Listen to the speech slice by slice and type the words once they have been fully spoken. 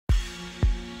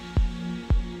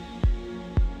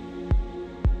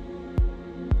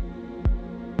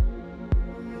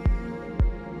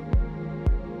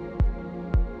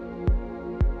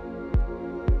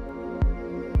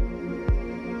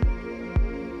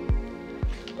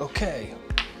Okay,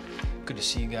 good to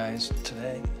see you guys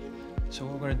today. So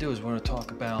what we're going to do is we're going to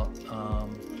talk about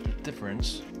the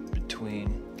difference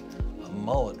between a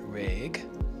mullet rig,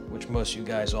 which most of you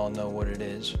guys all know what it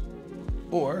is,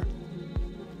 or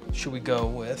should we go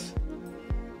with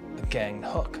a ganged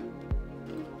hook?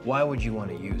 Why would you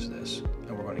want to use this?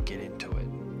 And we're going to get into it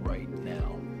right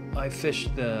now. I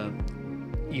fished the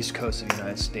east coast of the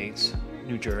United States,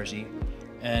 New Jersey,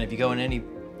 and if you go in any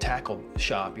tackle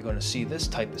shop, you're going to see this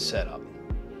type of setup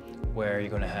where you're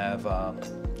going to have a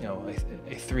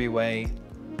three-way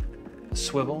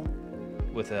swivel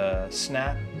with a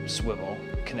snap swivel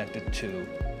connected to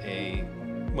a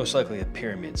most likely a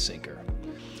pyramid sinker.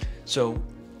 So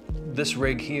this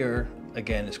rig here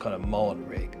again is called a mullet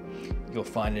rig. You'll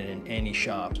find it in any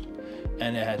shop,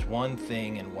 and it has one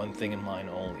thing and one thing in mind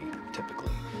only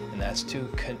typically, and that's to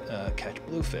catch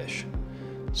bluefish.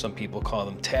 Some people call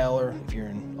them tailor if you're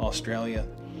in Australia.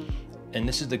 And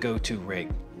this is the go-to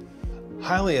rig.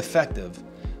 Highly effective,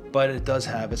 but it does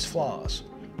have its flaws.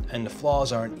 And the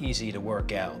flaws aren't easy to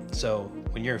work out. So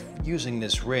when you're using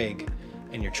this rig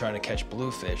and you're trying to catch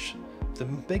bluefish, the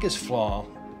biggest flaw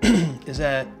is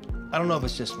that, I don't know if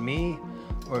it's just me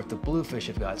or if the bluefish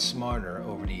have got smarter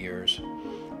over the years,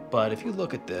 but if you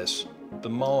look at this, the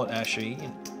mullet actually,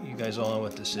 you guys all know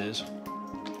what this is.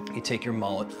 You take your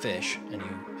mullet fish and you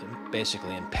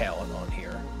basically impale it on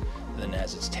here. And then it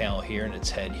has its tail here and its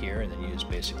head here, and then you just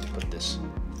basically put this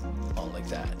on like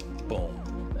that. Boom.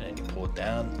 And then you pull it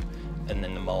down, and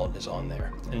then the mullet is on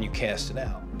there. And you cast it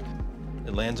out.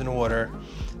 It lands in the water.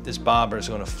 This bobber is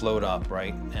going to float up,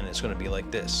 right? And it's going to be like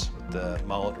this. The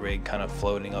mullet rig kind of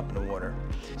floating up in the water.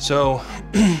 So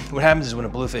what happens is when a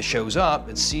bluefish shows up,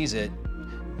 it sees it.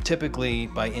 Typically,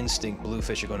 by instinct,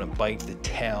 bluefish are going to bite the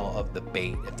tail of the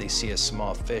bait. If they see a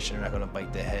small fish, they're not going to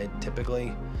bite the head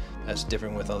typically. That's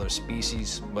different with other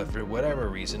species, but for whatever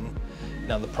reason.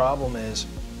 Now the problem is,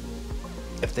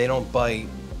 if they don't bite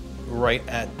right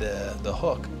at the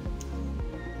hook,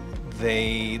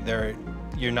 they're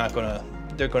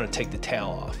going to take the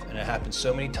tail off. And it happens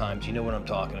so many times, you know what I'm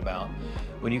talking about.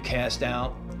 When you cast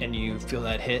out and you feel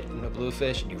that hit in the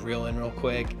bluefish and you reel in real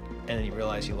quick, and then you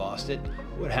realize you lost it,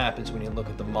 what happens when you look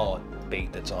at the mullet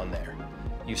bait that's on there?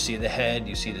 You see the head,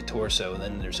 you see the torso, and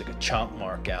then there's like a chomp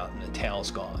mark out and the tail's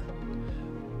gone,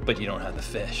 but you don't have the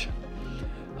fish.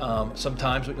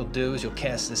 Sometimes what you'll do is you'll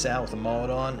cast this out with the mullet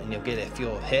on and you'll get a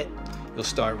feel of hit. You'll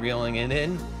start reeling it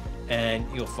in and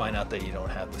you'll find out that you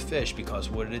don't have the fish, because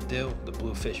what did it do? The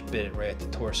bluefish bit it right at the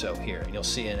torso here, and you'll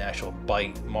see an actual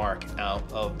bite mark out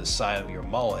of the side of your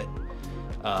mullet,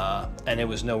 and it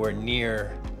was nowhere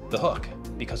near the hook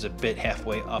because it bit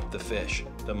halfway up the fish,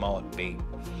 the mullet bait.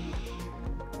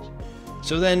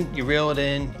 So then you reel it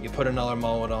in, you put another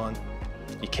mullet on,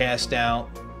 you cast out,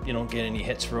 you don't get any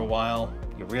hits for a while,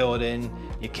 you reel it in,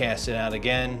 you cast it out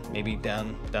again, maybe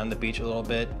down the beach a little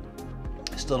bit,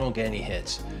 still don't get any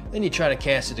hits. Then you try to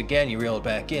cast it again, you reel it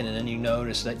back in, and then you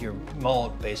notice that your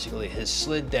mullet basically has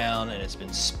slid down and it's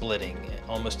been splitting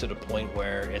almost to the point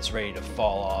where it's ready to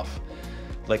fall off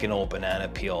like an old banana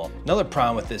peel. Another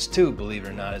problem with this too, believe it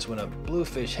or not, is when a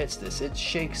bluefish hits this, it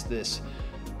shakes this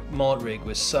mullet rig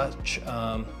with such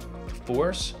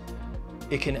force,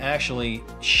 it can actually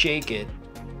shake it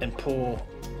and pull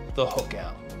the hook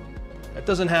out. That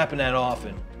doesn't happen that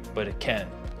often, but it can.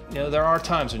 You know, there are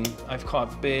times when I've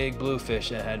caught big bluefish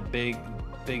that had big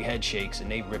head shakes, and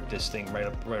they ripped this thing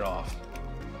right off,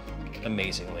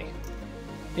 amazingly.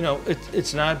 You know,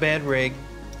 it's not a bad rig.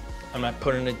 I'm not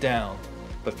putting it down.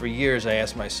 But for years I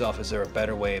asked myself, is there a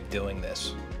better way of doing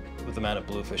this with the amount of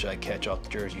bluefish I catch off the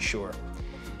Jersey Shore?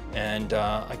 And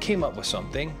I came up with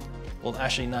something. Well,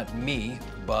 actually not me,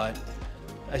 but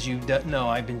as you know,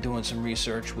 I've been doing some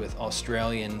research with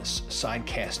Australian side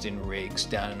casting rigs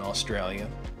down in Australia.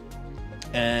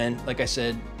 And like I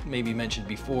said, maybe mentioned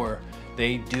before,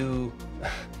 they do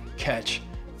catch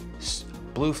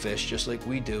bluefish just like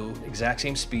we do, exact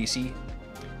same species.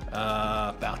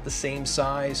 About the same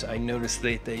size. I noticed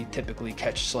they typically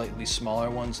catch slightly smaller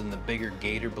ones than the bigger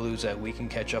gator blues that we can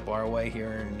catch up our way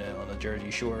here on the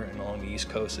Jersey Shore and along the east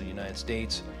coast of the United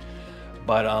States.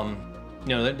 But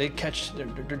you know, they catch, they're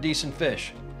decent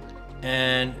fish,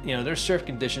 and you know, their surf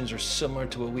conditions are similar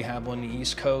to what we have on the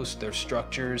east coast. Their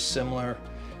structure is similar.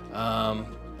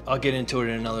 I'll get into it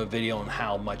in another video on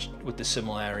what the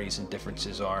similarities and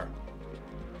differences are.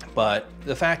 But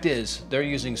the fact is, they're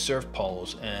using surf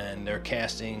poles and they're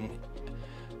casting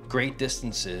great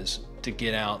distances to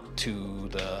get out to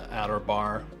the outer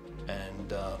bar,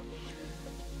 and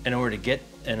in order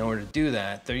to do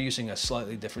that, they're using a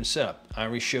slightly different setup. I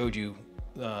already showed you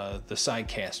the side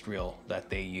cast reel that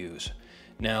they use.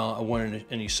 Now I wanted to,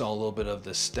 and you saw a little bit of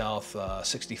the Stealth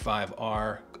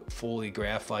 65R fully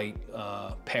graphite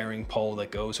pairing pole that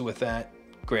goes with that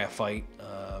graphite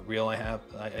reel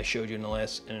I showed you in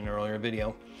an earlier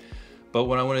video. But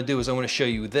what I want to do is I want to show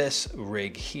you this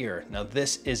rig here. Now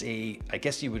this is I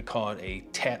guess you would call it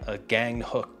a gang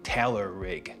hook tailor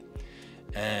rig.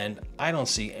 And I don't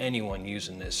see anyone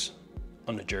using this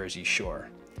on the Jersey Shore.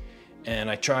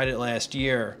 And I tried it last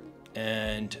year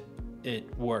and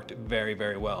it worked very,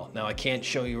 very well. Now I can't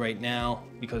show you right now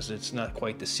because it's not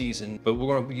quite the season, but we're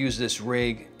going to use this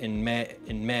rig in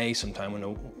May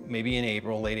sometime, maybe in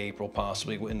April, late April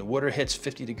possibly. When the water hits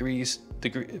 50 degrees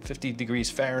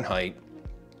Fahrenheit,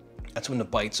 that's when the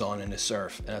bite's on in the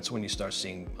surf, and that's when you start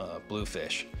seeing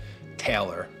bluefish,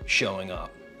 tailor showing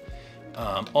up.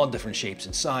 All different shapes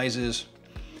and sizes.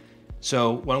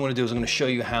 So what I'm going to do is I'm going to show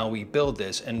you how we build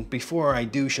this. And before I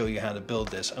do show you how to build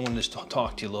this, I'm going to just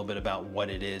talk to you a little bit about what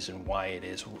it is and why it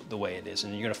is the way it is.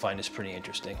 And you're going to find this pretty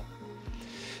interesting.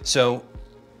 So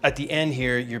at the end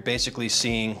here, you're basically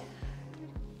seeing,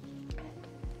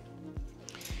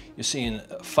 three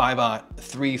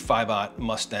 5/0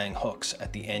 Mustang hooks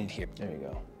at the end here. There you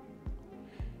go.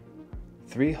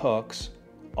 3 hooks,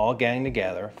 all gang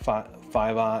together,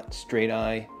 5/0 straight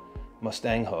eye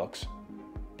Mustang hooks.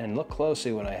 And look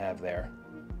closely what I have there.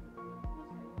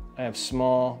 I have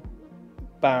small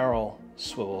barrel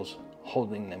swivels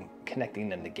holding them, connecting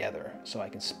them together so I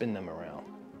can spin them around.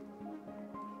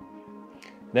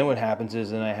 Then what happens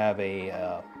is then I have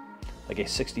like a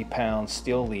 60-pound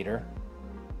steel leader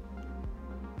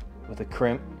with a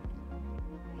crimp.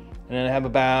 And then I have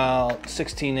about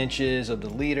 16 inches of the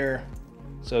leader.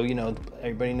 So, you know,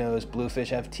 everybody knows bluefish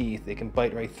have teeth. They can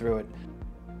bite right through it.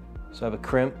 So I have a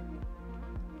crimp.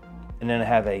 And then I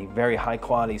have a very high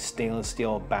quality stainless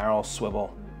steel barrel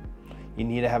swivel. You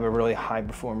need to have a really high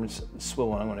performance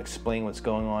swivel, and I'm going to explain what's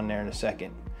going on there in a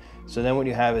second. So then what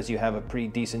you have is you have a pretty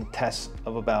decent test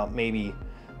of about maybe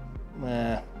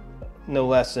no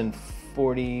less than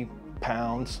 40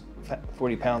 pound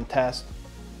test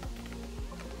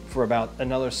for about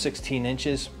another 16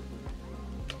 inches.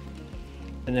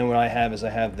 And then what I have is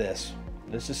I have this.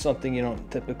 This is something you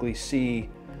don't typically see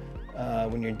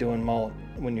when you're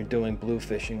doing blue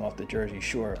fishing off the Jersey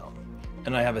Shore.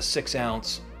 And I have a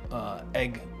 6-ounce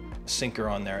egg sinker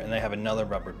on there, and I have another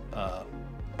rubber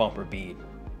bumper bead.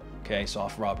 Okay,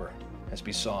 soft rubber, has to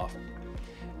be soft.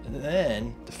 And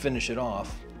then to finish it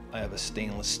off, I have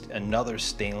another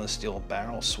stainless steel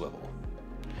barrel swivel.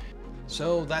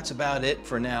 So that's about it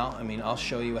for now. I mean, I'll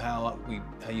show you how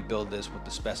you build this, what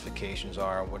the specifications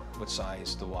are, what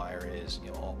size the wire is,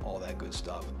 you know, all that good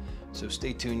stuff. So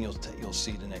stay tuned, you'll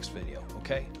see the next video,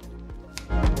 okay?